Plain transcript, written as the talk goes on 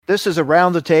This is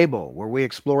Around the Table, where we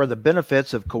explore the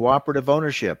benefits of cooperative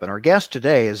ownership. And our guest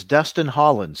today is Dustin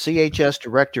Holland, CHS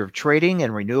Director of Trading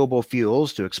and Renewable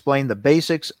Fuels, to explain the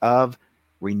basics of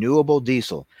renewable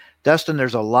diesel. Dustin,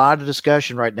 there's a lot of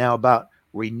discussion right now about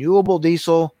renewable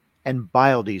diesel and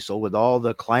biodiesel with all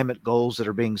the climate goals that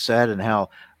are being set and how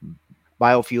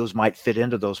biofuels might fit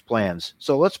into those plans.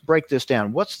 So let's break this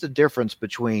down. What's the difference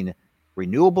between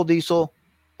renewable diesel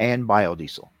and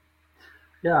biodiesel?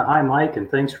 Yeah, hi, Mike, and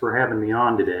thanks for having me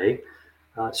on today.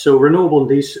 So renewable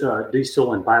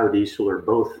diesel and biodiesel are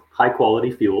both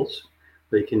high-quality fuels.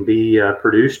 They can be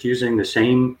produced using the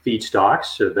same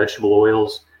feedstocks, vegetable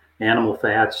oils, animal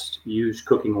fats, used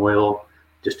cooking oil,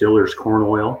 distillers corn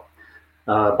oil.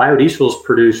 Biodiesel is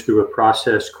produced through a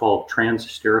process called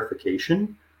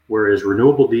transesterification, whereas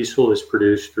renewable diesel is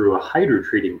produced through a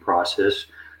hydrotreating process,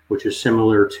 which is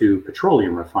similar to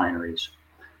petroleum refineries.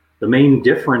 The main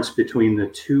difference between the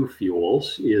two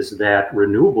fuels is that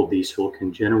renewable diesel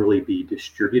can generally be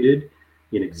distributed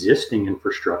in existing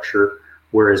infrastructure,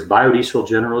 whereas biodiesel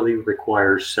generally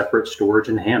requires separate storage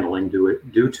and handling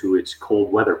due to its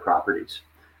cold weather properties.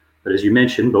 But as you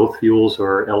mentioned, both fuels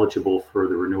are eligible for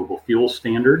the Renewable Fuel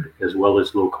Standard as well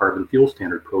as Low Carbon Fuel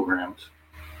Standard programs.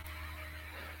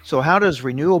 So how does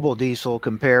renewable diesel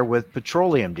compare with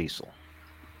petroleum diesel?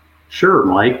 Sure,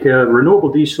 Mike.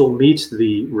 Renewable diesel meets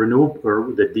the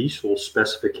diesel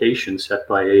specification set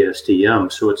by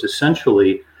ASTM, so it's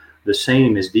essentially the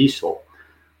same as diesel.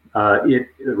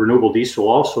 Renewable diesel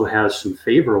also has some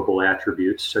favorable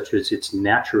attributes, such as it's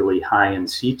naturally high in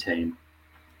cetane.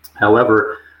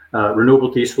 However,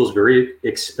 renewable diesel is very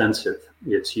expensive.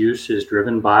 Its use is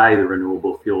driven by the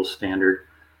Renewable Fuel Standard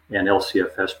and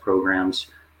LCFS programs,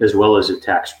 as well as a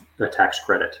tax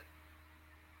credit.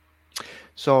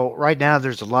 So right now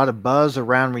there's a lot of buzz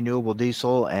around renewable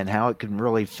diesel and how it can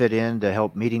really fit in to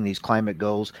help meeting these climate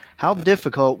goals. How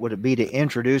difficult would it be to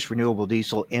introduce renewable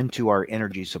diesel into our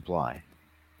energy supply?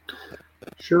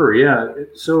 Sure, yeah.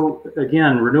 So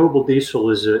again, renewable diesel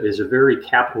is a very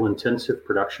capital intensive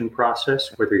production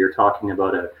process, whether you're talking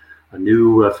about a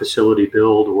new facility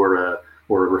build or a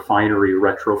refinery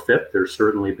retrofit. There's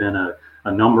certainly been a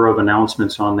number of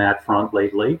announcements on that front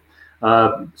lately.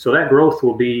 So that growth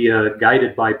will be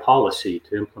guided by policy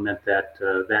to implement that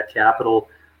capital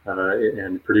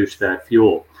and produce that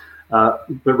fuel.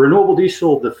 But renewable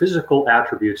diesel, the physical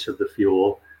attributes of the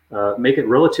fuel make it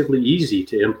relatively easy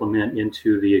to implement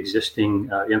into the existing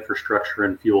infrastructure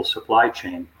and fuel supply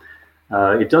chain.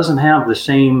 It doesn't have the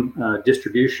same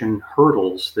distribution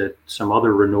hurdles that some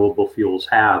other renewable fuels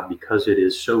have because it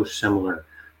is so similar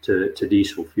to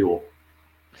diesel fuel.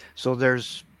 So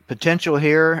there's potential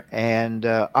here and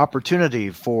opportunity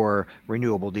for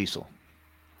renewable diesel.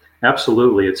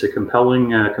 Absolutely, it's a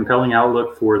compelling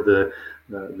outlook for the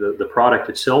product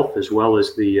itself, as well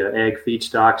as the ag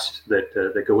feedstocks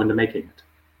that go into making it.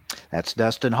 That's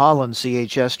Dustin Holland,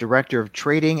 CHS Director of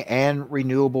Trading and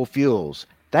Renewable Fuels.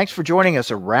 Thanks for joining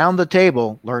us around the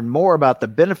table. Learn more about the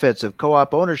benefits of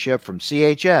co-op ownership from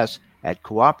CHS at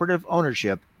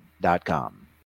cooperativeownership.com.